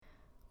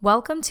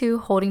Welcome to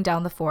Holding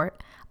Down the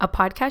Fort, a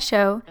podcast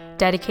show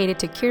dedicated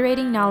to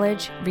curating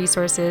knowledge,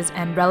 resources,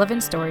 and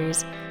relevant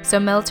stories so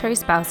military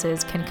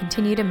spouses can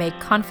continue to make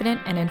confident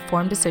and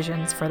informed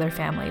decisions for their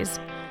families.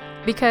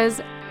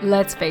 Because,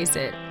 let's face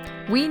it,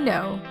 we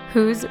know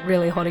who's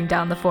really holding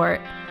down the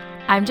fort.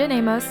 I'm Jen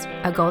Amos,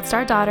 a Gold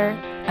Star daughter,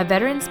 a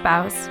veteran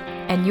spouse,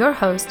 and your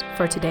host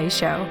for today's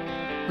show.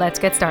 Let's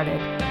get started.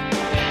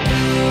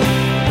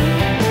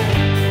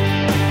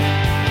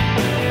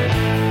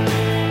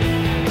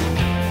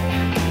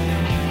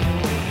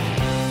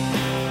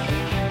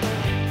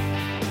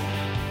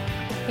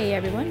 Hey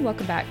everyone,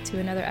 welcome back to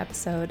another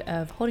episode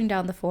of Holding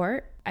Down the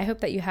Fort. I hope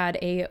that you had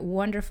a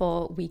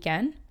wonderful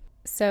weekend.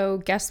 So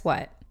guess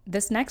what?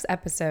 This next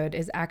episode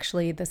is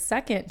actually the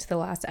second to the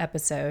last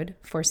episode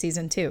for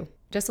season 2.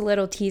 Just a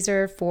little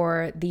teaser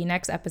for the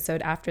next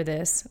episode after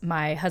this.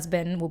 My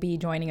husband will be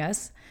joining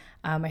us.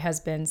 My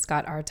husband,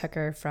 Scott R.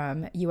 Tucker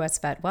from US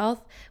Vet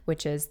Wealth,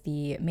 which is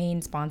the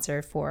main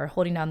sponsor for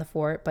Holding Down the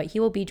Fort, but he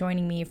will be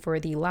joining me for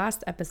the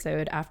last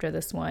episode after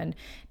this one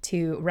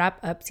to wrap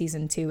up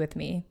season 2 with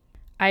me.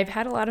 I've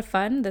had a lot of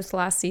fun this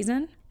last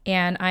season,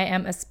 and I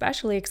am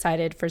especially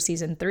excited for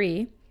season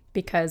 3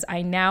 because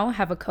I now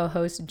have a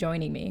co-host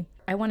joining me.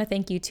 I want to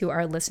thank you to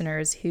our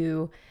listeners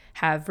who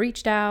have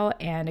reached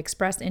out and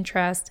expressed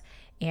interest,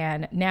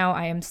 and now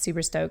I am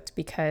super stoked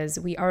because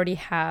we already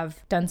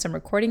have done some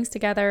recordings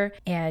together,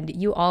 and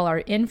you all are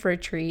in for a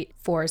treat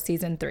for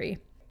season 3.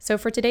 So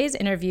for today's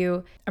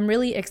interview, I'm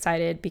really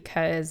excited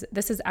because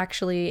this is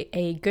actually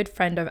a good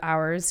friend of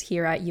ours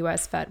here at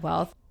US Vet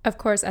Wealth. Of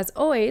course, as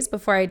always,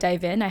 before I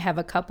dive in, I have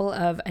a couple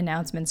of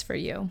announcements for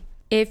you.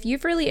 If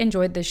you've really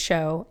enjoyed this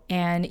show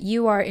and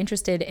you are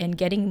interested in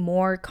getting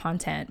more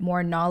content,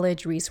 more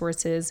knowledge,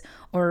 resources,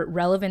 or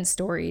relevant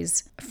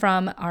stories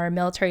from our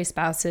military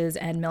spouses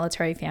and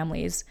military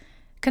families,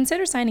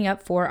 consider signing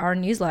up for our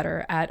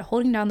newsletter at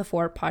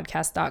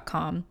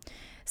holdingdownthefortpodcast.com.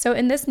 So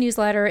in this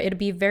newsletter, it'll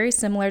be very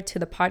similar to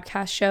the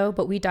podcast show,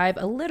 but we dive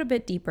a little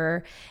bit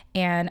deeper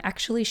and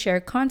actually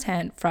share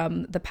content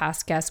from the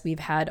past guests we've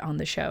had on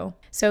the show.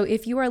 So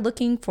if you are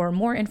looking for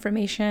more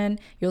information,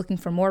 you're looking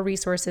for more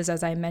resources,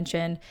 as I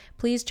mentioned,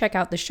 please check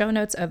out the show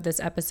notes of this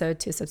episode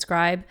to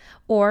subscribe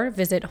or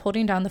visit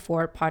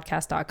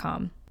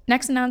holdingdownthefortpodcast.com.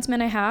 Next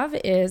announcement I have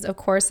is, of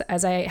course,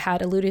 as I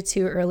had alluded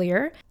to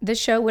earlier, this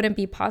show wouldn't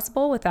be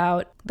possible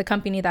without the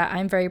company that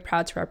I'm very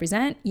proud to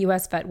represent,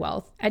 US Vet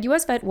Wealth. At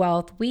US Vet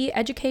Wealth, we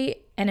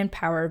educate and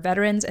empower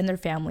veterans and their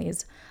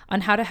families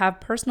on how to have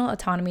personal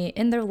autonomy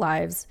in their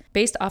lives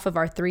based off of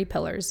our 3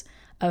 pillars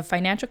of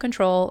financial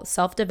control,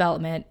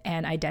 self-development,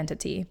 and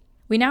identity.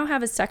 We now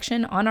have a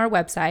section on our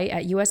website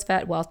at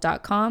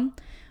usvetwealth.com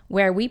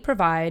where we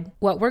provide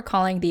what we're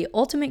calling the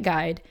ultimate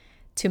guide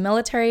to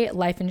military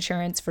life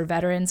insurance for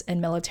veterans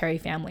and military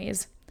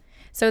families.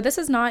 So this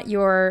is not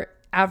your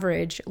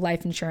average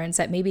life insurance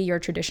that maybe your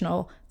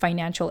traditional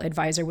financial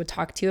advisor would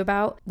talk to you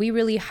about. We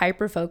really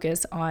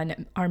hyper-focus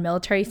on our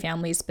military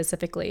families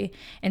specifically.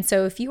 And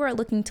so if you are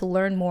looking to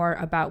learn more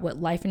about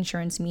what life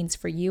insurance means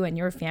for you and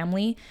your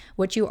family,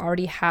 what you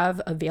already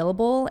have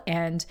available,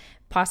 and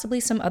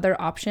possibly some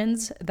other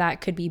options that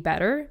could be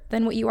better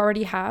than what you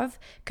already have,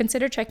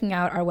 consider checking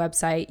out our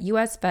website,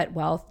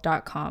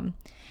 usvetwealth.com.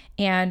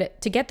 And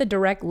to get the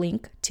direct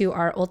link to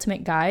our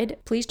ultimate guide,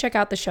 please check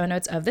out the show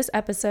notes of this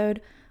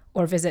episode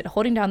or visit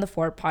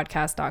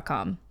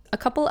holdingdownthefortpodcast.com. A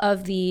couple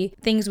of the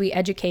things we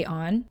educate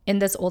on in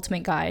this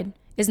ultimate guide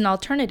is an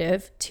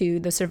alternative to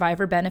the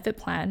survivor benefit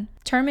plan,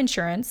 term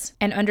insurance,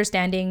 and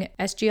understanding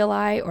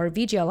SGLI or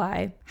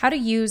VGLI, how to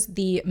use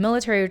the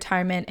military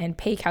retirement and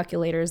pay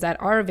calculators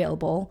that are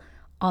available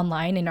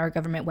online in our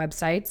government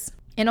websites,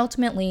 and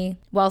ultimately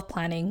wealth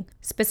planning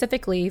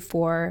specifically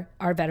for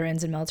our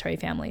veterans and military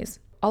families.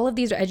 All of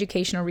these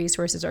educational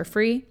resources are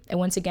free, and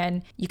once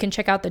again, you can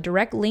check out the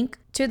direct link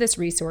to this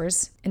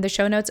resource in the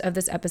show notes of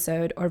this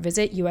episode or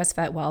visit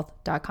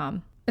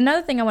usvetwealth.com.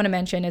 Another thing I want to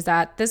mention is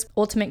that this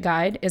ultimate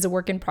guide is a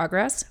work in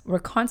progress. We're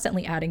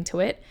constantly adding to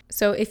it.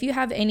 So if you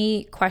have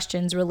any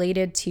questions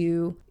related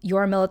to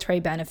your military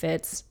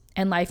benefits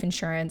and life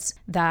insurance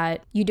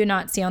that you do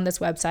not see on this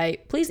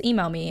website, please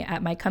email me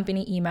at my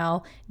company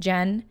email,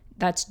 Jen,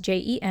 that's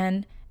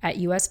Jen, at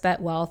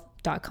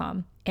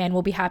usvetwealth.com. And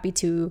we'll be happy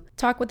to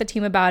talk with the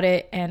team about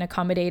it and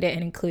accommodate it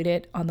and include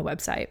it on the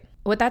website.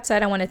 With that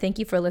said, I want to thank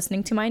you for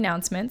listening to my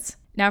announcements.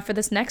 Now for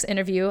this next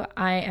interview,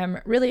 I am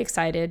really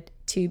excited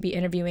to be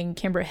interviewing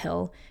Kimber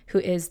Hill, who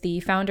is the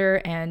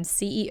founder and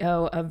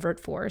CEO of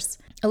VertForce.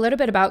 A little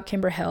bit about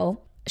Kimber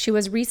Hill. She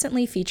was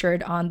recently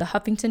featured on the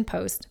Huffington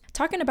Post,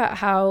 talking about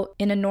how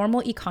in a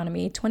normal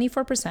economy,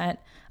 24%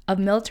 of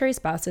military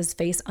spouses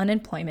face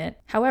unemployment.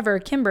 However,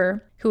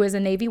 Kimber, who is a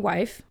Navy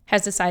wife,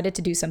 has decided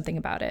to do something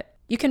about it.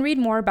 You can read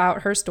more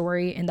about her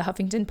story in the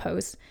Huffington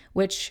Post,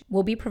 which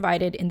will be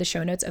provided in the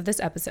show notes of this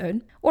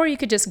episode, or you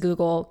could just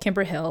Google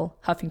Kimber Hill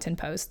Huffington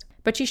Post.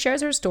 But she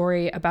shares her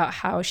story about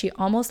how she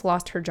almost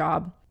lost her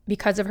job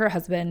because of her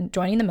husband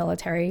joining the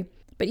military,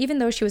 But even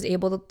though she was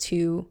able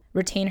to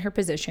retain her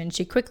position,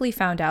 she quickly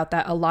found out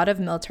that a lot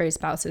of military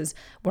spouses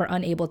were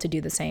unable to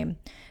do the same.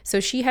 So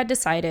she had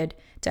decided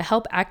to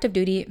help active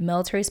duty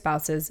military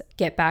spouses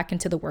get back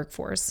into the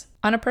workforce.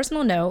 On a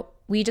personal note,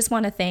 we just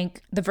want to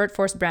thank the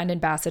VertForce brand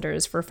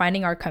ambassadors for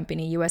finding our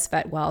company, US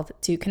Vet Wealth,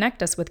 to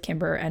connect us with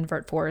Kimber and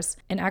VertForce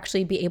and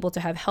actually be able to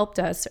have helped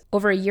us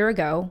over a year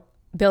ago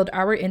build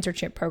our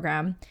internship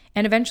program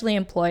and eventually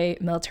employ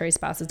military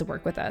spouses to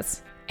work with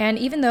us. And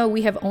even though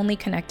we have only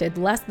connected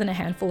less than a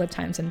handful of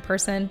times in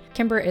person,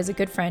 Kimber is a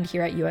good friend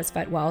here at US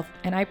Vet Wealth,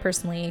 and I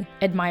personally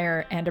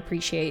admire and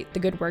appreciate the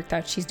good work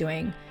that she's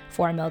doing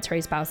for our military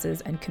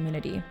spouses and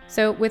community.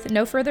 So with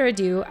no further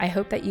ado, I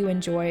hope that you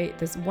enjoy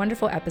this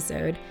wonderful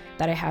episode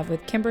that I have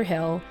with Kimber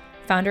Hill,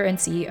 founder and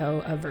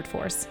CEO of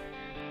VertForce.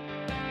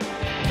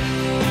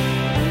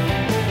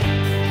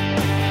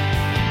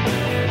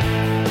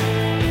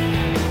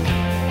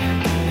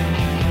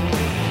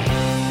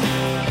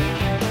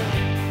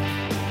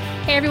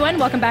 Hey everyone,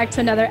 welcome back to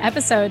another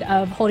episode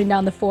of Holding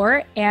Down the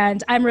Fort.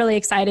 And I'm really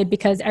excited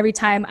because every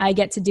time I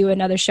get to do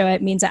another show,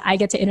 it means that I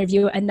get to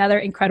interview another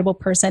incredible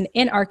person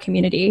in our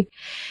community.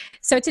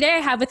 So today I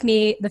have with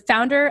me the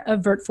founder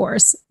of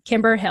VertForce,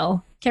 Kimber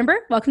Hill. Kimber,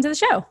 welcome to the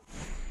show.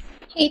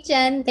 Hey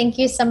Jen, thank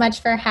you so much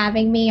for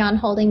having me on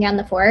Holding Down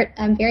the Fort.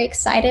 I'm very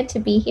excited to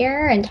be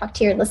here and talk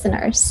to your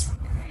listeners.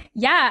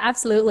 Yeah,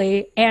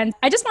 absolutely. And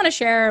I just want to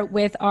share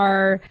with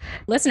our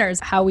listeners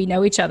how we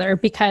know each other,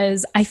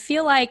 because I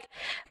feel like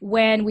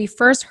when we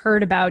first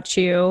heard about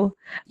you,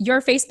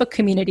 your Facebook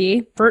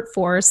community,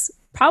 VertForce,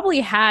 probably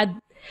had,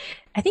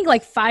 I think,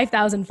 like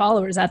 5,000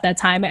 followers at that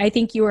time. I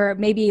think you were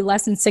maybe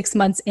less than 6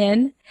 months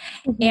in.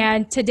 Mm-hmm.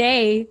 And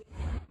today,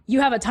 you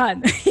have a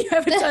ton. You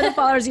have a ton of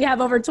followers. You have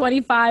over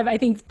 25, I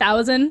think,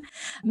 1,000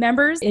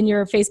 members in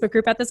your Facebook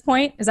group at this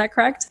point. Is that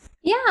correct?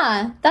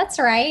 Yeah, that's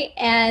right.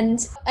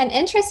 And an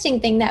interesting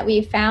thing that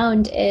we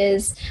found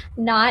is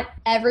not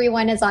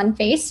everyone is on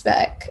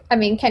Facebook. I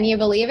mean, can you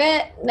believe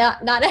it?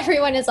 Not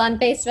everyone is on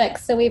Facebook.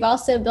 So we've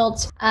also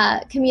built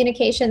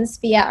communications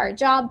via our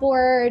job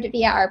board,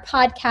 via our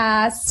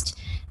podcast,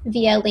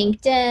 via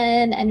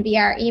LinkedIn, and via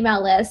our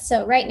email list.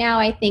 So right now,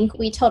 I think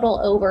we total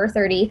over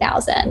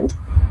 30,000.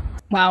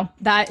 Wow,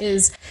 that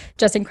is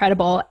just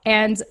incredible.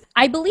 And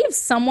I believe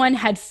someone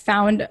had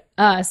found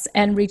us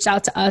and reached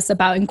out to us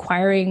about to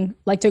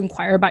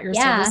inquire about your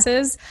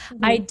services.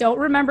 Mm-hmm. I don't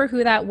remember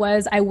who that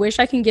was. I wish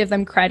I can give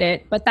them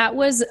credit, but that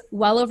was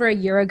well over a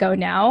year ago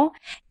now.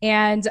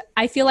 And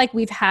I feel like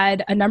we've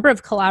had a number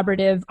of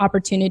collaborative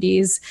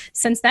opportunities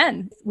since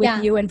then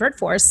with you and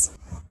VertForce.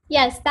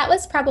 Yes, that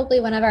was probably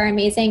one of our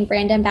amazing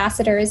brand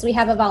ambassadors. We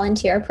have a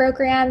volunteer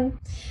program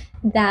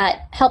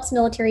that helps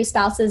military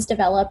spouses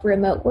develop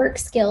remote work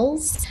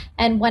skills.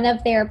 And one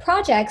of their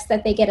projects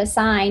that they get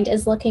assigned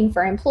is looking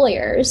for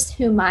employers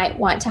who might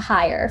want to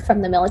hire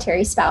from the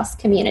military spouse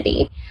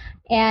community.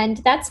 And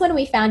that's when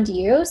we found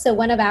you. So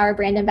one of our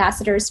brand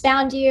ambassadors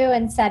found you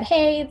and said,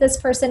 hey, this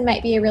person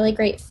might be a really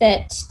great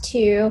fit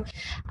to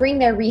bring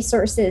their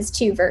resources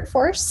to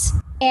VertForce.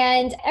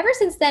 And ever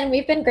since then,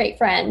 we've been great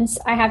friends.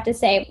 I have to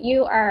say,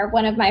 you are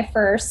one of my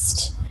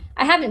first.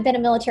 I haven't been a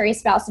military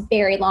spouse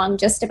very long,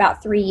 just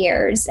about 3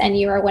 years. And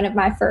you are one of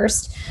my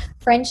first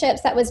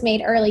friendships that was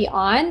made early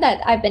on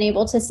that I've been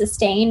able to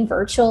sustain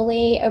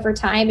virtually over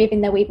time,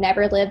 even though we've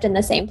never lived in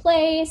the same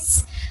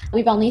place.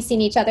 We've only seen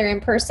each other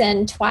in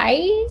person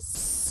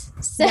twice.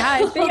 So,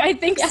 yeah, I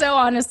think so,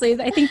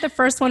 honestly. I think the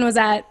first one was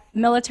at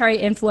Military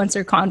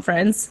Influencer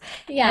Conference.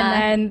 Yeah.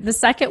 And then the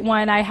second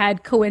one, I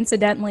had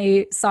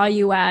coincidentally saw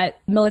you at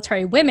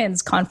Military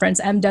Women's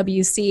Conference,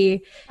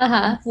 MWC,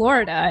 in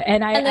Florida.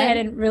 And I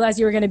didn't realize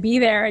you were going to be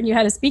there and you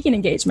had a speaking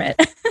engagement.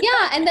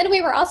 Yeah. And then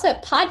we were also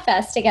at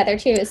PodFest together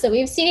too. So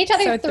we've seen each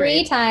other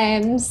three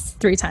times.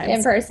 3 times.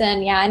 In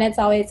person. Yeah. And it's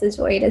always a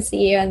joy to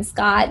see you and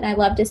Scott. And I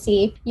love to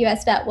see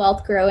US Vet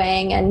Wealth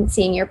growing and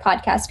seeing your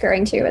podcast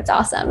growing too. It's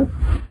awesome.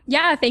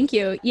 Yeah. Thank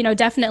you. You know,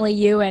 definitely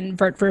you and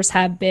VertForce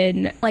have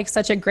been like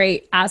such a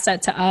great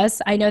asset to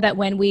us. I know that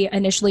when we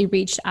initially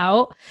reached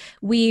out,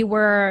 we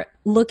were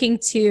looking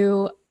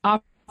to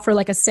offer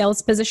like a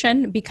sales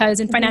position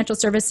because in financial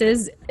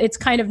services, it's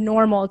kind of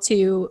normal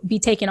to be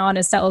taken on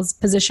a sales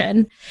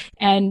position.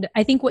 And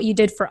I think what you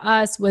did for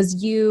us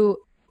was you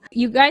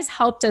guys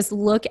helped us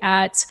look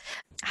at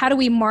how do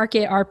we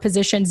market our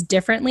positions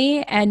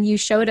differently? And you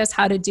showed us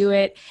how to do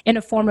it in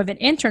a form of an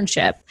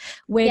internship,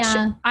 which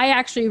I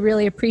actually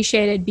really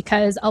appreciated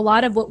because a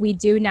lot of what we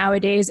do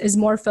nowadays is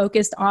more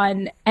focused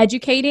on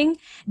educating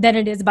than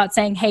it is about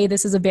saying, hey,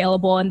 this is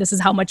available and this is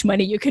how much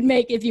money you could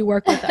make if you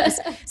work with us.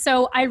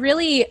 So I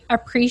really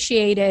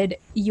appreciated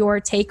your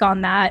take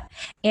on that.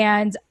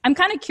 And I'm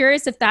kind of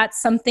curious if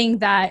that's something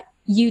that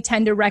you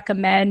tend to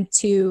recommend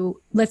to,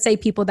 let's say,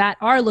 people that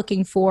are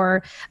looking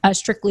for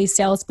strictly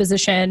sales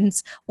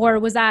positions, or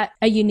was that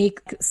a unique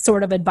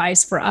sort of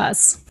advice for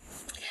us?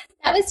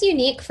 That was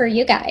unique for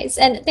you guys.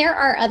 And there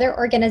are other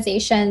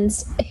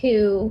organizations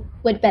who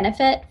would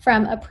benefit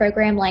from a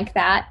program like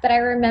that. But I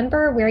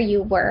remember where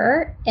you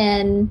were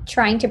in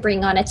trying to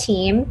bring on a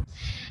team.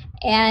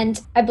 And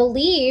I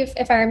believe,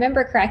 if I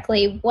remember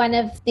correctly, one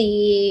of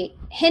the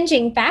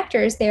hinging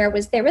factors there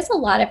was a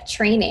lot of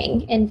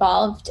training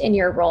involved in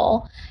your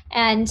role.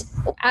 And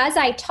as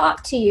I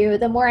talked to you,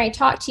 the more I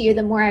talked to you,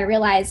 the more I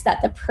realized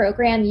that the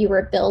program you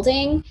were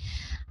building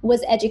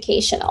was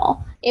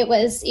educational. It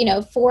was,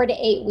 4 to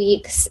 8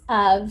 weeks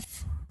of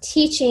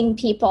teaching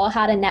people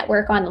how to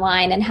network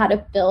online and how to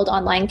build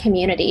online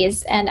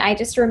communities. And I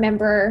just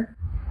remember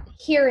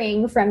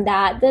hearing from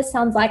that, this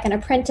sounds like an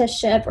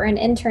apprenticeship or an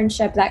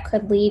internship that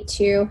could lead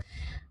to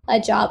a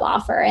job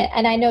offer.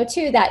 And I know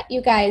too that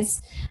you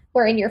guys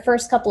were in your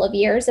first couple of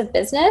years of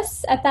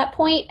business at that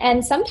point.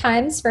 And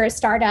sometimes for a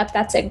startup,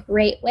 that's a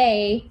great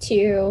way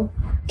to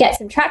get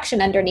some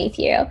traction underneath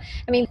you.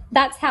 I mean,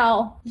 that's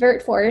how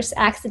VertForce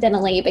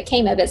accidentally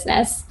became a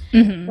business,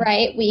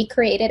 right? We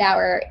created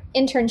our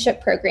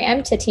internship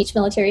program to teach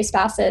military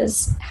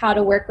spouses how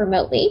to work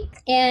remotely.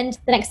 And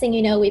the next thing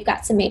you know, we've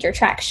got some major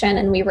traction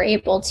and we were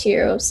able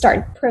to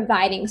start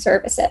providing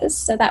services.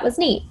 So that was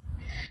neat.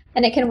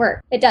 And it can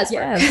work. It does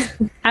work.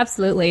 Yes,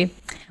 absolutely.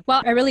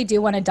 Well, I really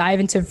do want to dive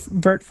into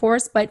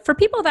VertForce, but for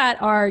people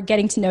that are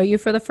getting to know you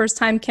for the first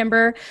time,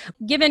 Kimber,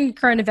 given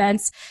current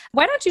events,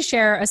 why don't you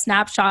share a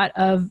snapshot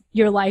of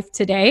your life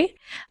today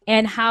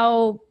and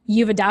how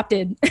you've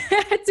adapted to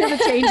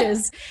the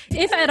changes,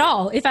 if at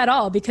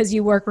all, because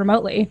you work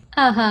remotely?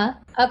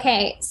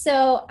 Okay.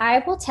 So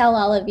I will tell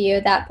all of you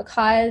that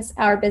because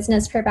our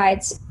business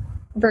provides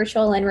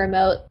virtual and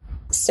remote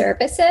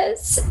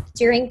services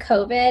during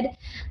COVID,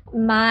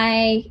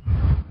 my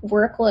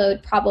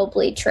workload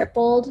probably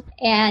tripled.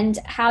 And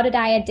how did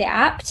I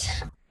adapt?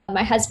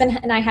 My husband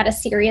and I had a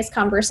serious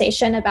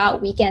conversation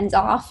about weekends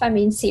off. I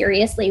mean,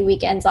 seriously,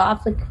 weekends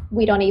off. Like,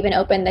 we don't even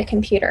open the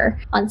computer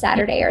on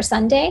Saturday or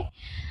Sunday.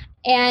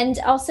 And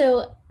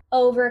also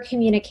over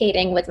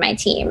communicating with my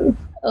team,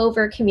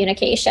 over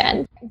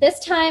communication. This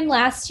time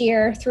last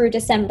year through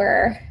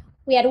December,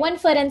 we had one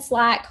foot in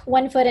Slack,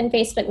 one foot in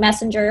Facebook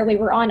Messenger. We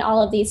were on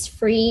all of these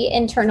free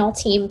internal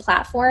team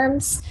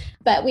platforms,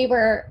 but we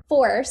were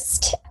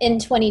forced in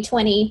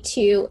 2020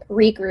 to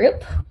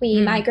regroup.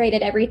 We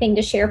migrated everything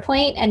to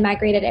SharePoint and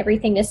migrated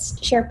everything to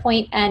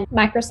SharePoint and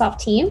Microsoft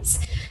Teams.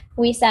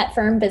 We set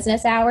firm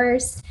business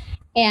hours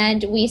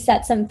and we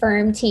set some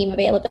firm team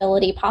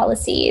availability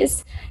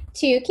policies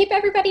to keep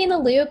everybody in the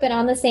loop and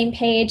on the same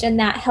page. And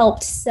that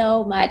helped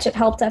so much. It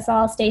helped us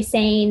all stay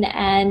sane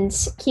and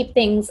keep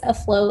things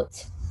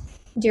afloat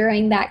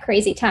during that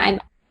crazy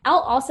time. I'll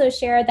also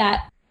share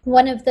that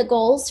one of the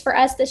goals for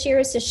us this year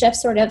is to shift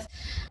sort of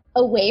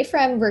away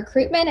from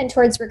recruitment and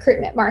towards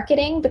recruitment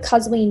marketing,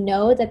 because we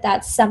know that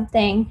that's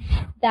something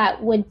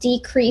that would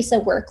decrease a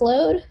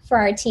workload for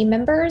our team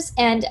members.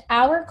 And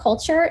our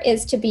culture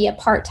is to be a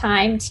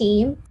part-time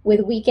team with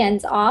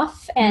weekends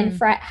off and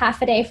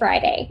half a day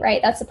Friday,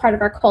 right? That's a part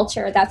of our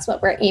culture. That's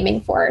what we're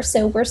aiming for.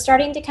 So we're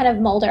starting to kind of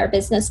mold our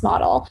business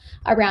model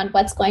around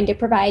what's going to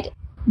provide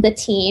the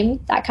team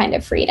that kind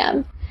of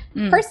freedom.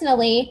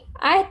 Personally,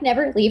 I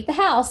never leave the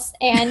house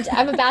and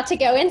I'm about to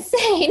go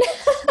insane.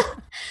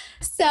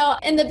 So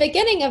in the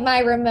beginning of my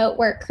remote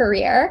work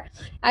career,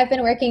 I've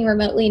been working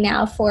remotely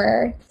now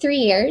for 3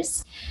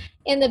 years.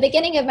 In the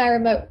beginning of my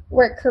remote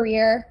work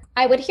career,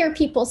 I would hear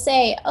people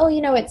say, oh,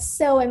 it's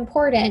so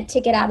important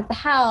to get out of the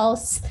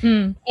house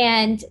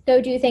and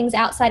go do things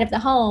outside of the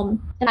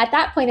home. And at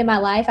that point in my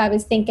life, I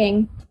was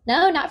thinking,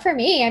 no, not for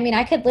me. I mean,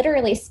 I could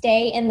literally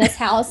stay in this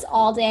house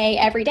all day,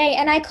 every day.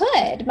 And I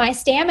could. My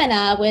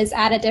stamina was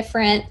at a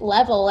different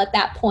level at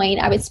that point.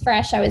 I was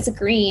fresh. I was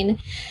green.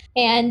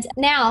 And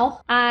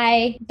now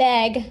I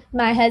beg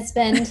my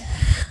husband,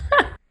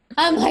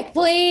 I'm like,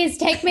 please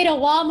take me to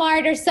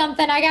Walmart or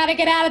something. I got to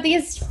get out of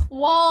these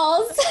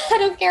walls. I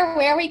don't care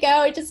where we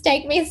go. Just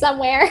take me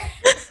somewhere.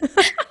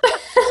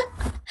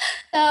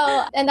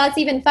 So, and that's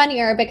even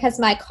funnier because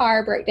my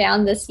car broke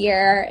down this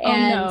year.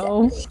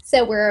 And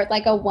so we're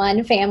like a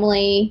one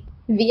family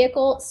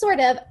vehicle,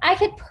 sort of. I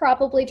could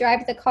probably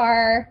drive the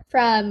car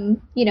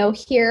from,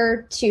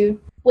 here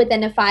to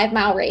within a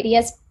 5-mile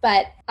radius,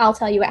 but I'll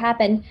tell you what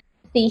happened.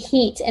 The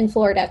heat in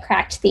Florida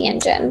cracked the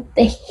engine.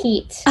 The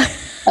heat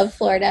of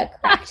Florida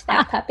cracked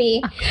that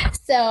puppy.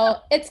 So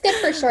it's good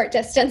for short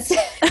distances.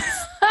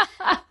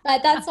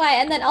 But that's why.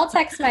 And then I'll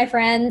text my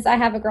friends. I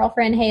have a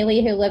girlfriend,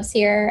 Haley, who lives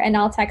here, and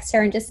I'll text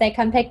her and just say,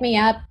 come pick me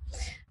up.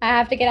 I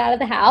have to get out of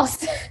the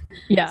house.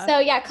 Yeah. So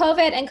yeah,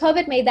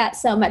 COVID made that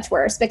so much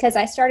worse because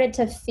I started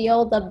to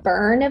feel the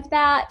burn of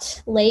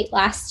that late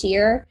last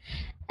year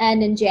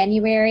and in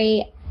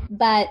January.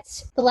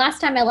 But the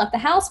last time I left the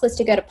house was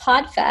to go to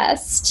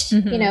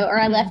PodFest, or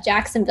I left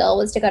Jacksonville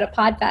was to go to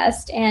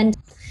PodFest. And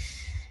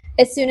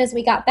as soon as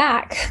we got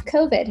back,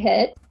 COVID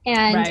hit.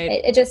 And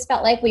it just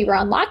felt like we were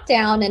on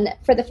lockdown. And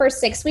for the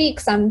first 6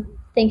 weeks, I'm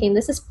thinking,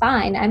 this is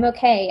fine. I'm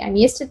okay. I'm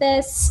used to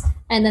this.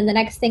 And then the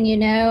next thing you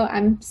know,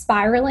 I'm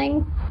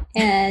spiraling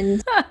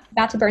and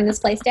about to burn this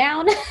place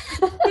down.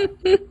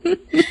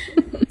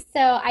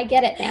 So I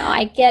get it now.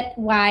 I get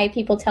why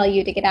people tell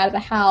you to get out of the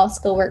house,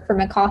 go work from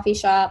a coffee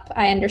shop.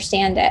 I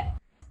understand it.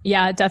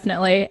 Yeah,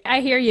 definitely.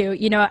 I hear you.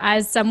 You know,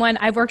 as someone,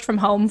 I've worked from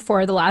home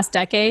for the last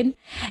decade,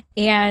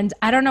 and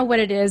I don't know what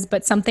it is,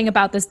 but something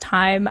about this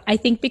time, I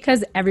think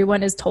because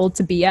everyone is told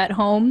to be at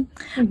home,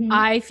 Mm-hmm.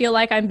 I feel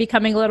like I'm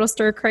becoming a little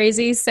stir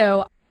crazy.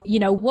 So, you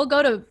know, we'll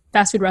go to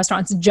fast food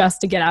restaurants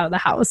just to get out of the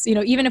house. You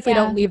know, even if we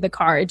don't Yeah. leave the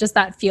car, just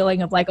that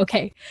feeling of like,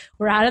 okay,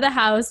 we're out of the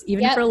house,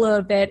 even for a Yep.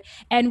 little bit,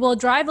 and we'll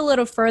drive a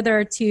little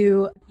further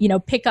to, you know,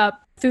 pick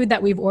up food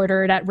that we've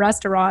ordered at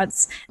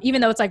restaurants,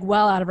 even though it's like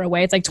well out of our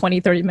way. It's like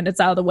 20-30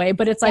 minutes out of the way,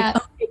 but it's like, Yep.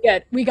 okay,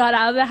 good. We got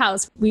out of the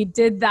house. We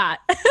did that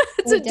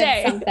We did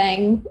today.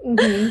 something.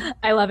 Mm-hmm.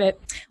 I love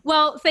it.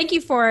 Well, thank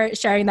you for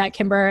sharing that,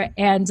 Kimber.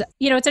 And,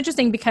 you know, it's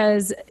interesting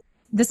because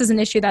this is an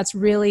issue that's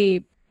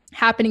really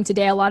happening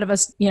today. A lot of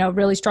us, you know,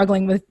 really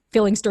struggling with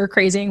feeling stir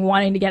crazy and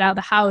wanting to get out of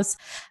the house.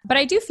 But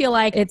I do feel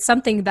like it's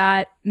something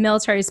that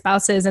military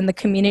spouses and the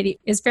community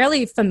is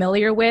fairly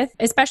familiar with,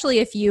 especially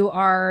if you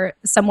are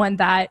someone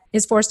that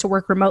is forced to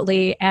work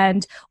remotely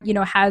and, you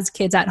know, has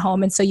kids at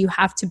home. And so you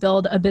have to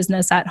build a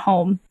business at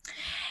home.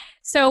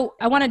 So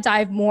I want to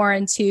dive more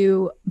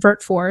into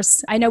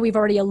VertForce. I know we've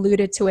already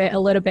alluded to it a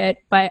little bit,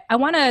 but I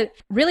want to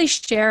really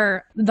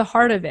share the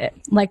heart of it.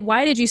 Like,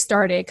 why did you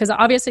start it? Because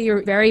obviously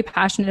you're very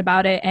passionate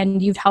about it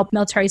and you've helped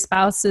military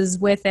spouses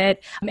with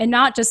it. And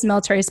not just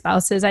military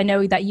spouses. I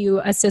know that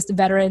you assist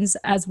veterans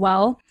as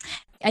well.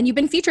 And you've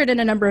been featured in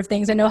a number of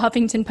things. I know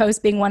Huffington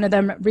Post being one of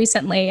them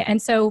recently.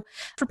 And so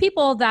for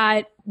people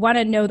that want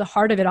to know the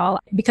heart of it all,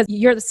 because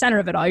you're the center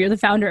of it all, you're the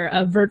founder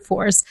of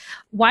VertForce,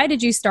 why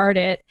did you start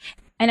it?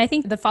 And I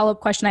think the follow-up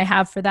question I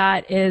have for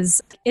that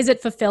is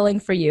it fulfilling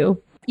for you,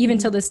 even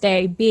to this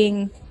day,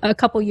 being a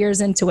couple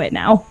years into it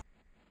now?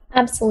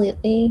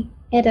 Absolutely.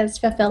 It is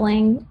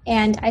fulfilling.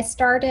 And I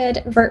started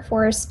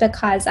VertForce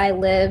because I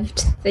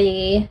lived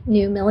the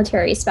new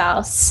military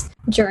spouse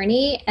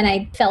journey and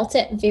I felt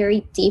it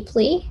very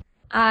deeply.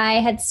 I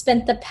had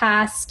spent the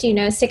past,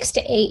 6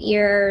 to 8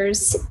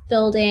 years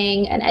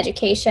building an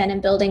education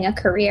and building a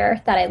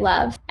career that I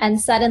love.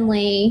 And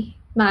suddenly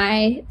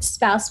my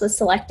spouse was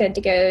selected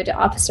to go to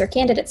officer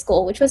candidate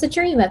school, which was a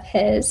dream of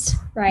his,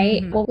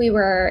 right? Mm-hmm. Well, we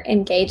were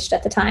engaged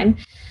at the time.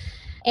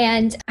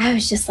 And I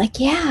was just like,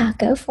 yeah,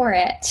 go for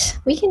it.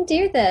 We can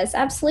do this.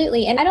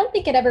 Absolutely. And I don't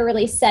think it ever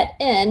really set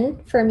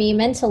in for me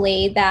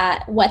mentally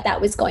that what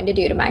that was going to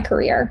do to my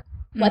career,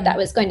 what that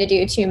was going to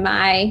do to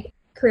my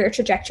career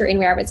trajectory and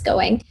where I was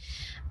going.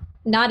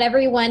 Not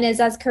everyone is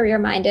as career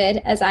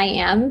minded as I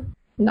am.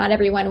 Not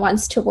everyone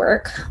wants to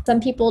work. Some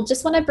people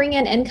just want to bring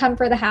in income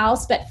for the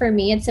house. But for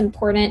me, it's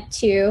important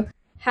to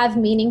have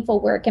meaningful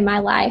work in my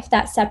life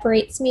that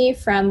separates me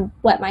from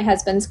what my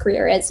husband's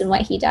career is and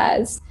what he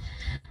does.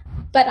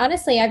 But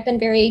honestly, I've been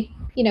very,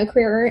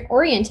 career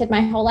oriented my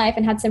whole life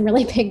and had some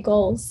really big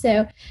goals.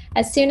 So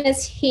as soon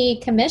as he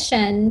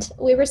commissioned,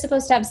 we were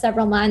supposed to have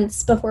several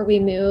months before we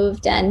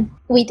moved and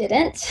we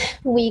didn't.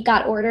 We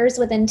got orders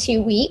within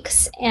 2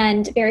 weeks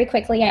and very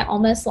quickly I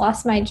almost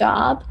lost my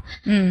job.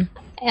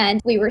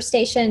 And we were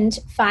stationed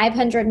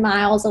 500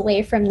 miles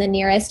away from the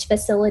nearest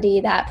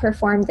facility that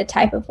performed the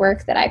type of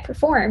work that I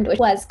performed, which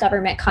was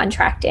government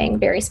contracting,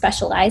 very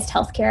specialized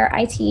healthcare,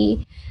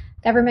 IT,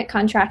 government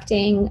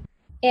contracting.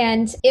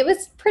 And it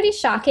was pretty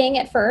shocking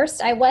at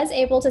first. I was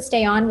able to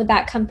stay on with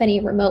that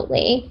company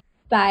remotely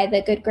by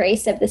the good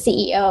grace of the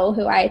CEO,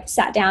 who I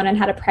sat down and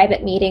had a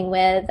private meeting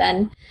with,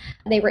 and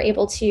they were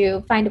able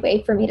to find a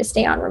way for me to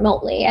stay on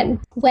remotely. And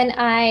when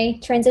I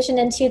transitioned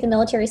into the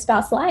military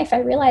spouse life, I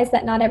realized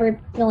that not every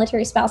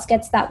military spouse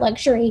gets that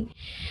luxury.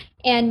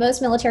 And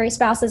most military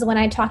spouses, when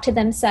I talked to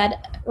them, said,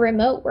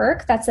 remote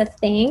work, that's a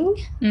thing.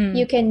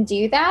 You can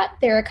do that.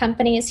 There are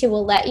companies who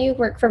will let you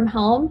work from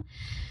home.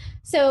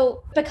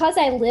 So because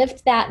I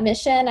lived that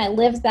mission, I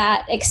lived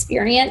that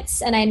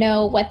experience, and I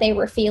know what they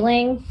were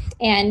feeling,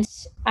 and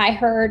I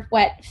heard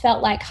what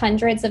felt like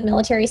hundreds of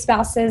military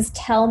spouses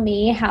tell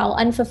me how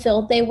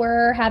unfulfilled they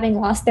were, having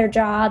lost their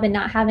job and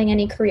not having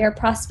any career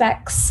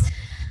prospects,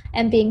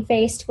 and being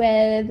faced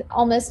with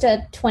almost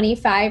a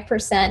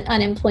 25%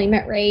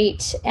 unemployment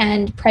rate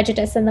and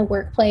prejudice in the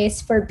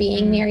workplace for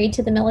being married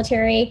to the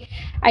military.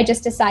 I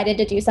just decided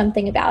to do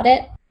something about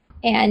it.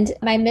 And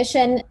my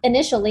mission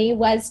initially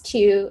was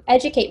to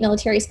educate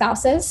military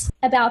spouses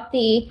about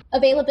the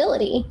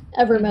availability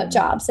of remote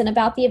jobs and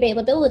about the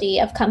availability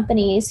of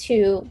companies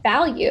who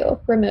value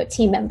remote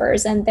team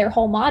members, and their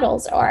whole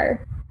models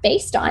are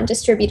based on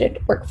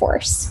distributed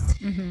workforce.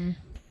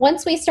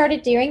 Once we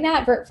started doing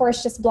that,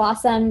 VertForce just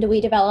blossomed.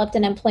 We developed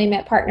an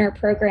employment partner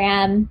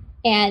program.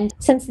 And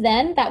since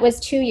then, that was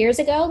 2 years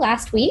ago,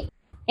 last week.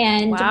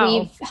 And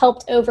we've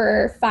helped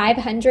over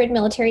 500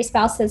 military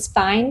spouses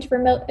find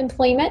remote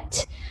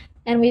employment.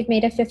 And we've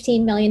made a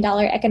 $15 million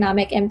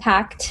economic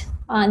impact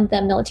on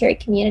the military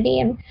community.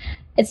 And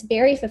it's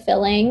very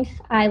fulfilling.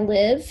 I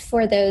live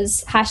for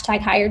those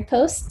 #hired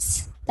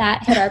posts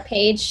that hit our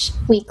page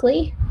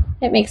weekly.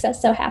 It makes us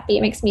so happy.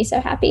 It makes me so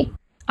happy.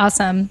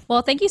 Awesome.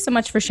 Well, thank you so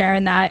much for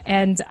sharing that.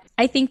 And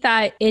I think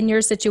that in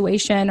your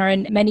situation or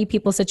in many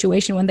people's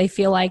situation, when they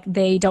feel like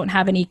they don't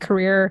have any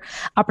career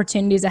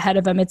opportunities ahead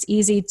of them, it's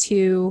easy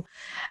to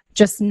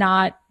just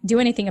not do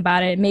anything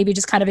about it. Maybe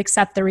just kind of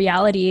accept the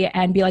reality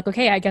and be like,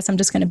 okay, I guess I'm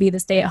just going to be the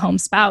stay-at-home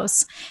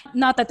spouse.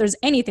 Not that there's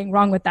anything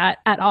wrong with that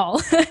at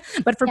all.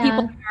 But for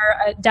people who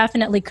are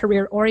definitely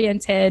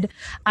career-oriented,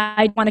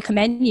 I want to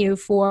commend you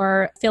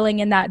for filling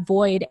in that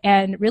void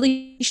and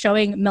really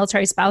showing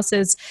military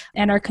spouses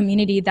and our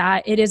community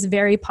that it is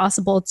very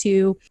possible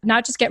to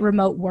not just get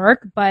remote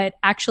work, but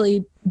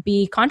actually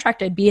be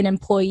contracted, be an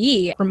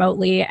employee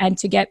remotely, and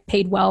to get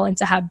paid well and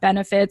to have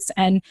benefits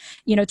and,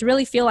 you know, to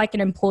really feel like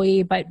an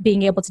employee, but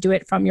being able to do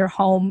it from your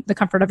home, the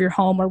comfort of your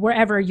home, or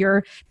wherever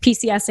you're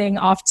PCSing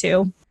off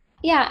to.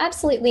 Yeah,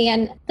 absolutely.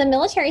 And the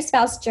military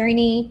spouse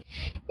journey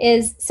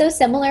is so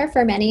similar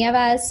for many of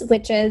us,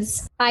 which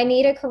is I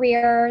need a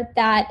career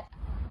that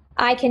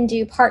I can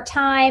do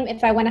part-time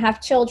if I want to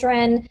have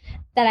children,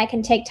 that I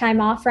can take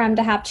time off from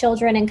to have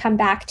children and come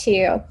back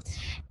to.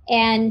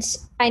 And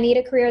I need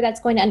a career that's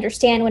going to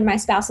understand when my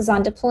spouse is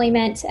on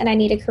deployment, and I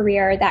need a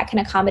career that can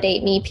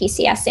accommodate me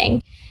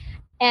PCSing.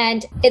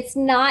 And it's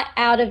not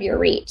out of your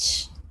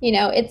reach. You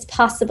know, it's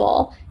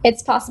possible.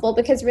 It's possible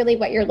because really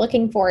what you're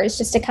looking for is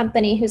just a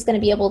company who's going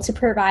to be able to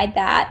provide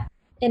that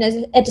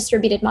in a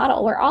distributed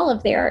model where all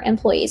of their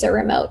employees are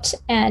remote.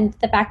 And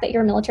the fact that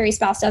you're a military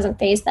spouse doesn't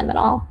faze them at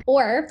all.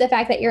 Or the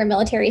fact that you're a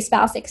military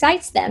spouse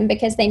excites them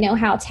because they know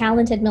how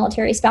talented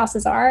military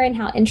spouses are and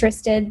how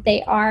interested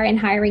they are in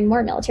hiring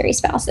more military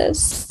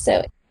spouses.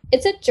 So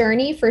it's a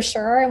journey for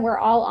sure, and we're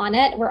all on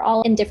it. We're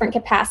all in different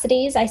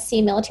capacities. I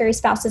see military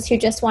spouses who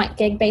just want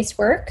gig-based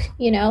work,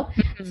 you know,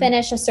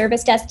 finish a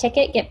service desk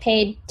ticket, get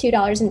paid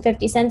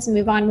 $2.50 and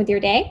move on with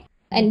your day.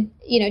 And,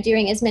 you know,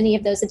 doing as many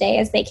of those a day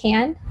as they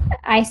can.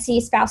 I see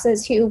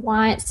spouses who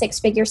want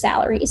six-figure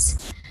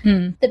salaries.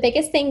 The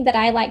biggest thing that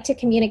I like to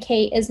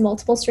communicate is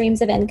multiple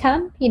streams of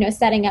income, you know,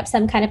 setting up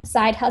some kind of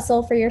side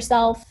hustle for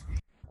yourself,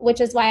 which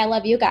is why I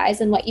love you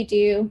guys and what you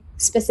do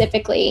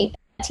specifically,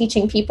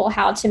 teaching people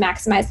how to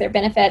maximize their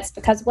benefits,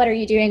 because what are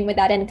you doing with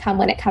that income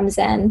when it comes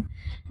in?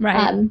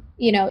 Right.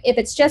 You know, if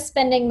it's just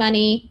spending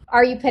money,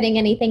 are you putting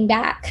anything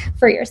back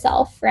for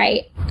yourself,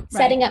 right?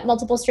 Setting up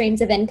multiple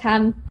streams of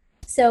income.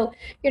 So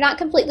you're not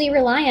completely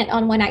reliant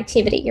on one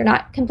activity. You're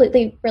not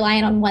completely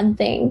reliant on one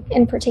thing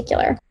in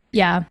particular.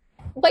 Yeah.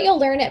 What you'll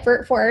learn at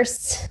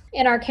VertForce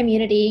in our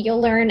community, you'll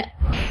learn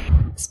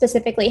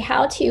specifically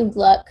how to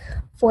look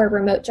for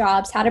remote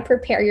jobs, how to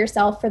prepare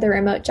yourself for the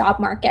remote job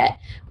market,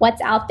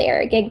 what's out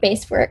there,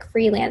 gig-based work,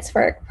 freelance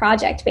work,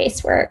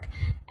 project-based work,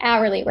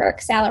 hourly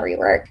work, salary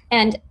work.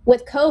 And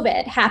with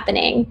COVID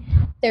happening,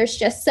 there's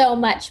just so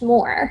much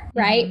more,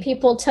 right?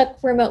 People took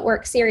remote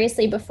work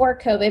seriously before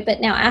COVID,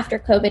 but now after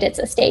COVID, it's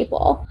a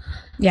staple.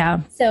 Yeah.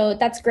 So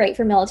that's great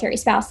for military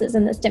spouses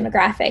in this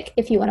demographic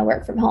if you want to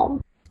work from home.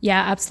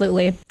 Yeah,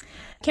 absolutely.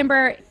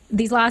 Kimber,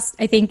 these last,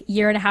 I think,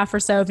 year and a half or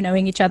so of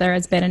knowing each other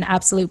has been an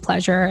absolute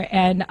pleasure.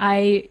 And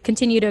I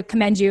continue to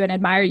commend you and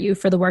admire you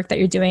for the work that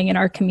you're doing in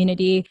our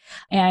community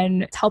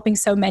and helping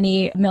so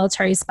many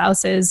military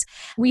spouses.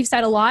 We've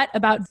said a lot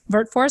about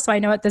VertForce, so I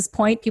know at this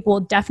point people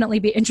will definitely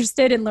be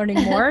interested in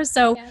learning more.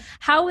 So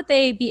how would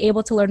they be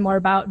able to learn more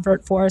about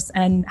VertForce,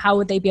 and how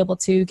would they be able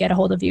to get a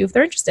hold of you if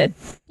they're interested?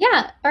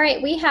 Yeah. All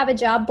right. We have a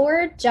job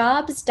board,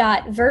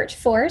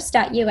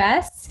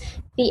 jobs.vertforce.us.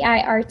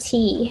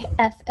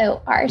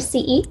 VIRTFORCE.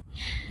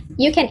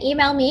 You can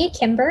email me,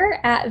 Kimber,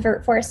 at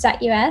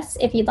vertforce.us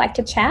if you'd like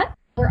to chat.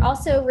 We're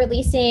also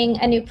releasing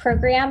a new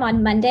program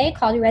on Monday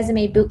called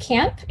Resume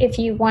Bootcamp. If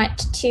you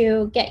want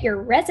to get your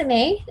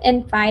resume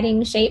in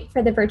fighting shape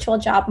for the virtual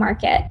job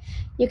market,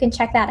 you can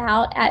check that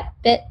out at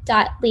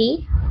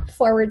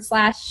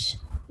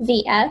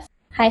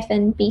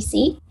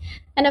bit.ly/VF-BC.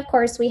 And of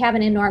course, we have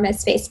an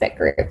enormous Facebook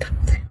group,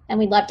 and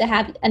we'd love to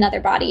have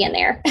another body in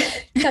there.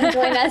 Come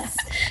join us.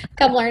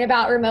 Come learn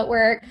about remote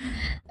work.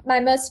 My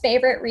most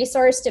favorite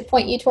resource to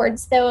point you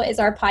towards, though, is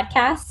our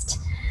podcast.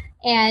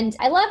 And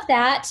I love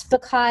that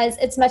because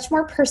it's much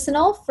more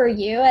personal for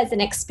you as an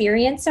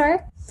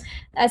experiencer,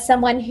 as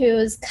someone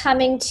who's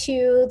coming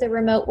to the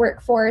remote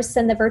workforce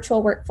and the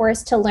virtual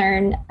workforce to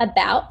learn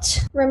about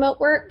remote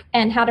work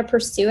and how to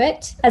pursue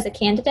it as a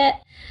candidate.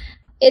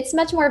 It's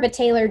much more of a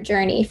tailored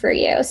journey for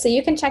you. So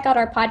you can check out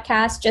our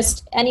podcast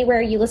just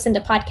anywhere you listen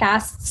to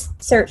podcasts,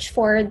 search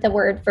for the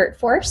word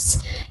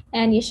VertForce,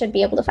 and you should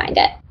be able to find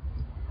it.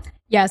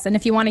 Yes. And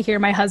if you want to hear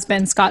my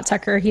husband, Scott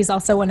Tucker, he's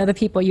also one of the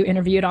people you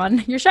interviewed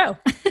on your show.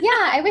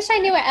 Yeah, I wish I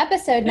knew what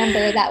episode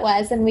number that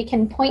was, and we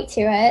can point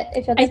to it.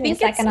 If you'll give me a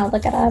second, I'll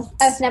look it up.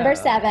 Oh, number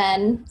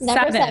 7.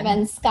 Number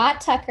 7,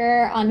 Scott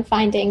Tucker on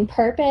finding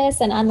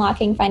purpose and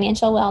unlocking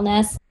financial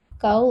wellness.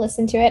 Go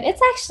listen to it.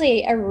 It's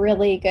actually a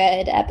really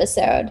good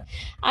episode.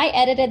 I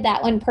edited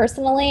that one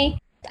personally,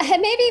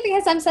 maybe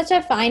because I'm such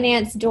a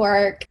finance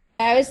dork.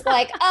 I was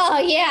like, oh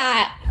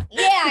yeah,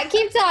 Yeah,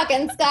 keep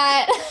talking,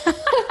 Scott.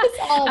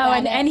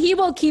 And he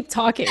will keep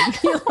talking.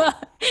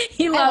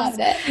 He loves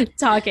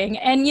talking.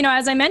 And,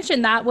 as I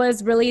mentioned, that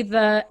was really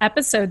the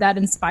episode that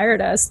inspired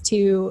us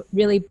to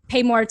really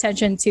pay more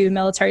attention to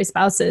military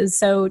spouses.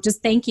 So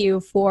just thank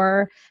you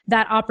for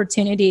that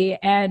opportunity.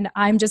 And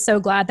I'm just so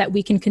glad that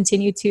we can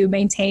continue to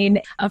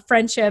maintain a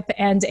friendship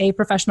and a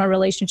professional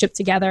relationship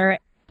together.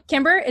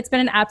 Kimber, it's been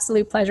an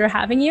absolute pleasure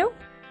having you.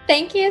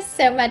 Thank you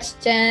so much,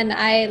 Jen.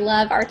 I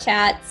love our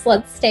chats.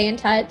 Let's stay in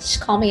touch.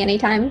 Call me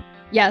anytime.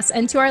 Yes.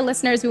 And to our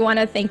listeners, we want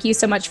to thank you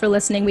so much for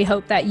listening. We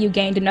hope that you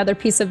gained another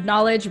piece of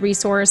knowledge,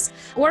 resource,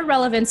 or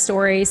relevant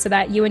story so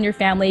that you and your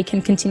family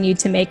can continue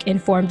to make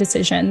informed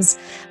decisions.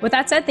 With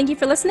that said, thank you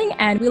for listening,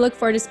 and we look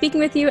forward to speaking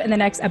with you in the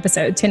next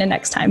episode. Tune in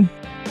next time.